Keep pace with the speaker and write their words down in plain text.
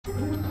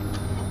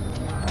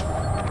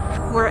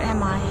Where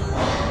am I?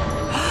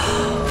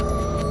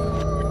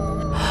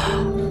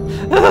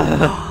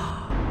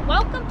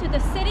 Welcome to the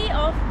city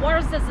of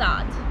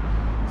Ouarzazate.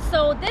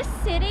 So this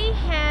city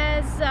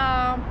has...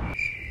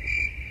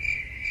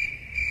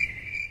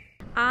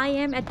 I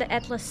am at the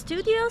Atlas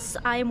Studios.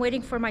 I am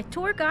waiting for my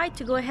tour guide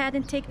to go ahead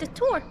and take the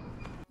tour.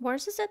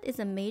 Ouarzazate is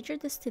a major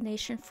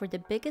destination for the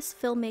biggest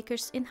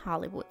filmmakers in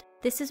Hollywood.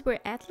 This is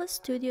where Atlas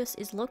Studios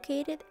is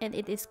located, and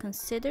it is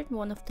considered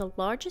one of the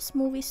largest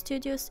movie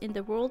studios in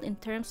the world in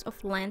terms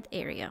of land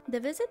area. The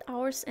visit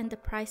hours and the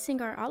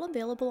pricing are all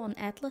available on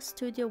Atlas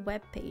Studio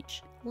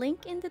webpage,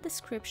 link in the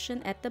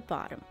description at the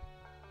bottom.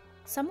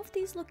 Some of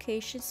these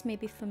locations may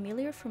be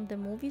familiar from the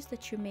movies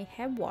that you may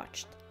have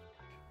watched.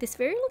 This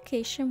very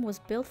location was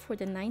built for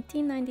the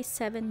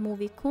 1997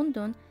 movie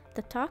Kundun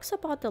that talks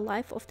about the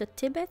life of the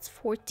Tibet's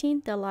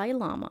 14th Dalai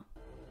Lama.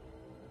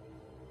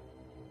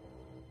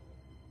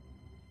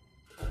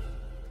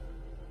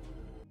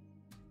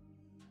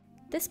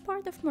 This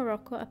part of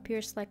Morocco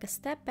appears like a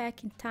step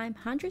back in time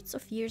hundreds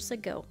of years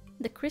ago.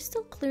 The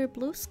crystal clear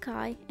blue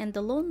sky and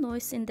the low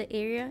noise in the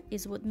area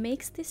is what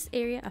makes this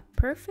area a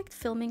perfect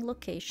filming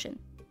location.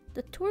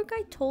 The tour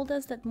guide told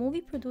us that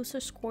movie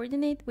producers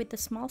coordinate with the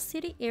small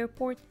city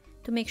airport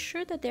to make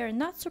sure that they are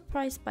not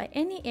surprised by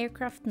any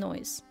aircraft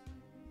noise.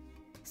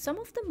 Some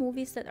of the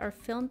movies that are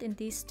filmed in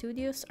these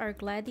studios are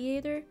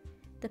Gladiator,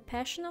 The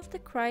Passion of the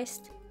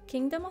Christ,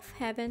 Kingdom of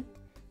Heaven,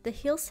 The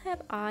Hills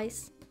Have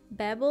Eyes,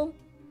 BABEL,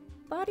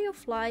 Body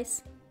of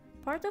Lies,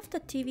 part of the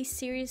TV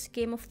series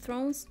Game of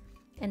Thrones,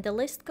 and the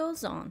list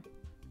goes on.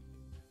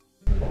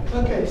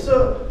 Okay,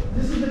 so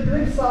this is the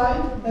Greek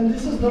side and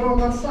this is the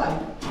Roman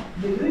side.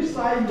 The Greek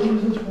side they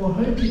use it for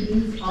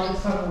Hercules,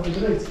 Alexander the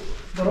Great.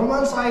 The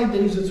Roman side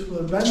they use it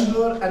for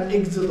Ben-Hur and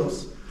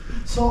Exodus.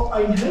 So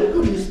in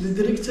Hercules, the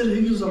director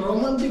he used a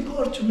Roman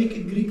decor to make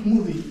a Greek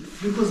movie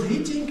because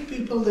he think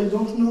people they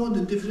don't know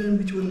the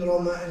difference between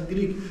Roman and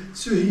Greek,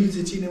 so he used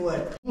it in a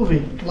way.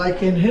 Movie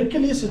like in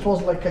Hercules, it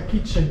was like a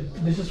kitchen.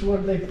 This is where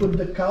they put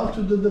the cow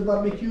to do the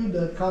barbecue,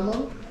 the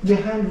camel.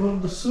 Behind were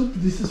the soup.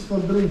 This is for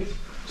drink.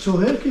 So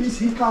Hercules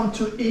he come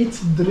to eat,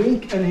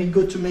 drink, and he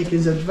go to make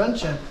his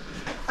adventure.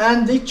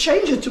 And they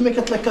change it to make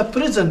it like a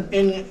prison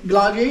in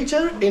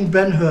Gladiator, in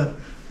Ben-Hur.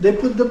 They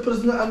put the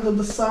prisoner under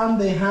the sun,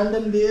 they hang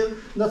them there.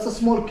 That's a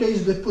small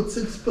cage, they put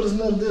 6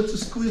 prisoners there to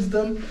squeeze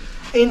them.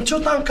 In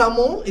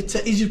Tutankhamun, it's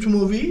an Egypt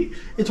movie,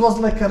 it was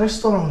like a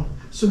restaurant.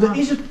 So the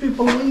Egypt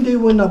people, when they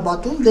win a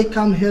battle, they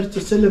come here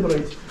to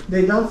celebrate.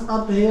 They dance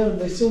up here,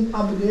 they sing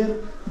up there.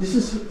 This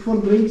is for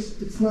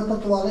drinks, it's not a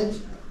toilet.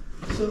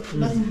 So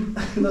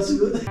that's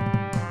good.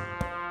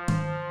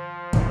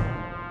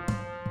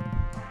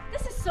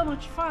 This is so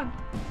much fun.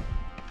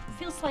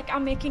 Feels like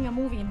I'm making a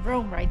movie in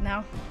Rome right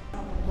now.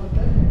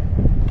 Okay.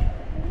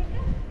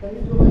 Can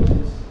you do like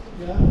this?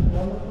 Yeah,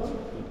 wonderful.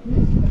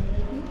 Please, can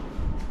you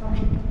help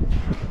me?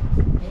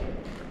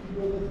 You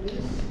go like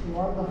this.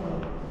 Wonderful.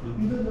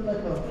 You do the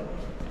like a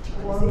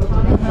wonderful.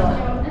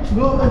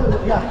 Go,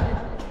 yeah.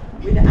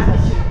 With the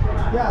attitude.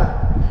 Yeah.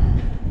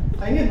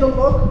 I need the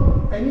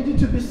look. I need you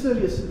to be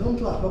serious. Don't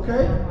laugh,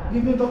 okay?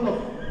 Give me the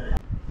look.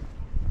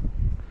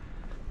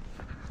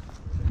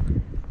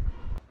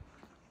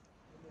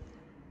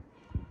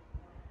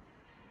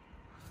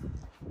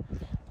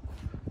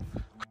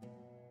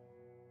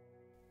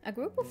 A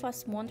group of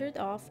us wandered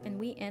off and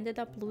we ended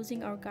up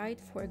losing our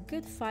guide for a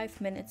good 5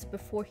 minutes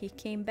before he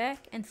came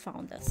back and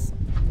found us.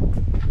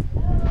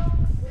 Are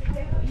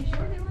you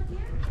sure they were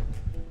here?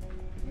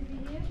 Maybe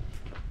here?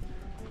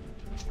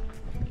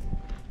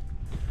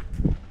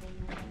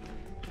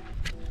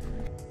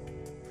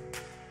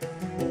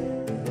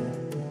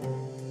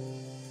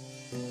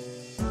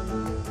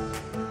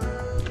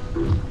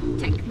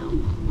 Techno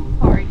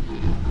party.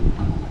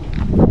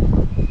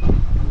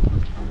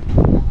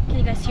 Can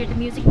you guys hear the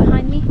music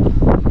behind me?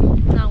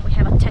 Now we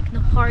have a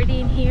techno party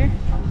in here.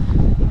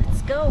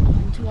 Let's go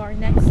to our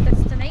next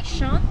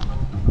destination,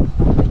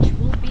 which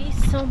will be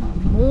some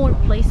more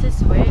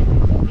places where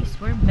movies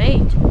were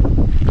made.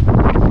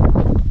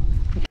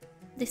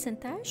 This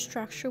entire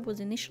structure was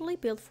initially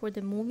built for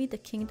the movie The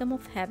Kingdom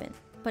of Heaven,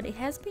 but it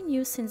has been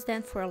used since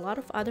then for a lot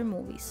of other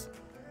movies.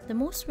 The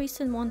most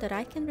recent one that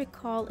I can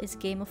recall is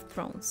Game of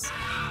Thrones.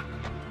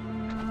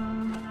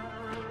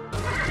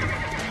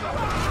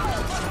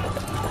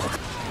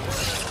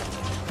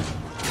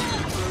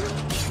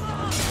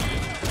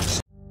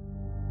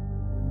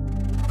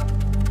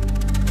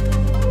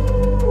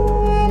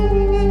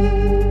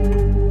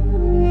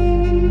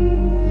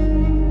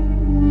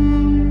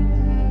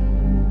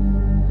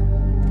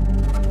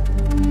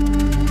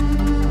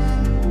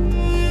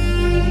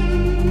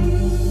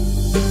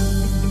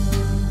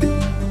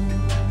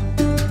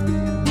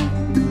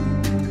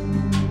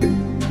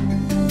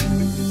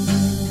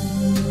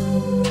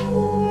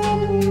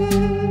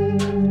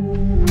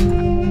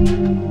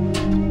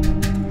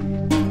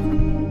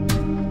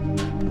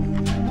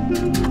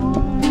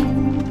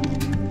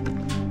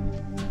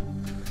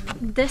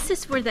 This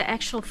is where the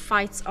actual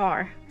fights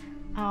are.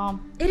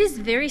 It is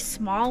very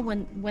small.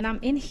 When I'm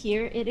in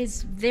here, it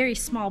is very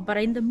small, but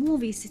in the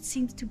movies it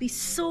seems to be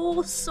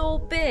so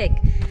big.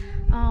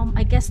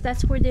 I guess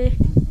that's where they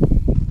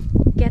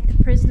get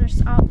the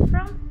prisoners out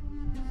from.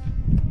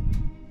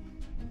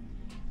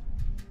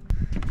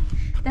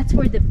 That's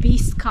where the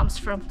beast comes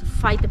from to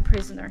fight the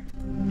prisoner.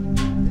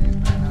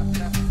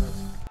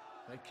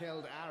 They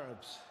killed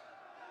Arabs.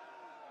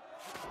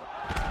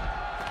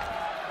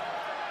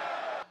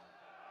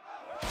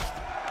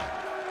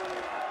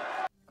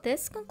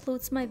 This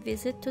concludes my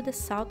visit to the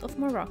south of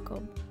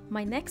Morocco.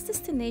 My next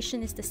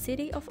destination is the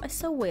city of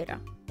Essaouira.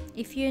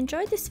 If you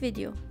enjoyed this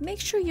video, make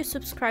sure you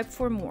subscribe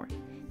for more.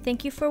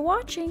 Thank you for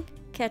watching.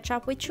 Catch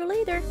up with you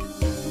later.